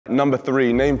Number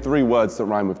 3, name 3 words that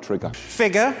rhyme with trigger.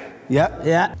 Figure. Yeah.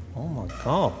 Yeah. Oh my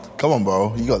God. Come on,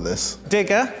 bro, you got this.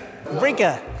 Digger.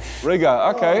 Rigger. Rigger,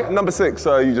 okay. Number 6,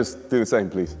 you just do the same,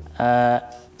 please.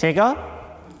 Trigger.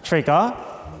 Trigger.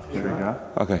 Trigger.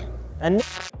 Okay. And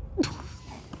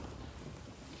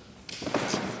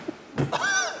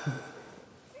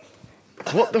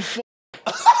What the f?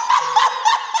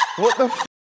 What the f?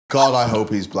 God, I hope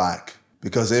he's black.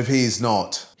 Because if he's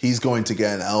not, he's going to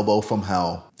get an elbow from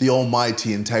hell. The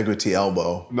almighty integrity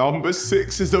elbow. Number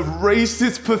 6 is a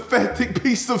racist, pathetic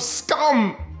piece of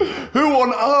scum. Who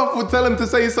on earth would tell him to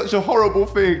say such a horrible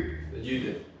thing? You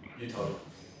did. You told him.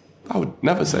 I would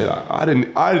never say that. I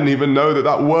didn't even know that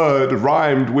that word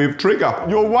rhymed with trigger.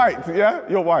 You're white, yeah?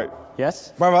 You're white.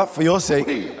 yes. Brother, for your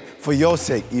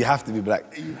sake, you have to be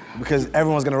black. Because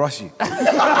everyone's gonna rush you.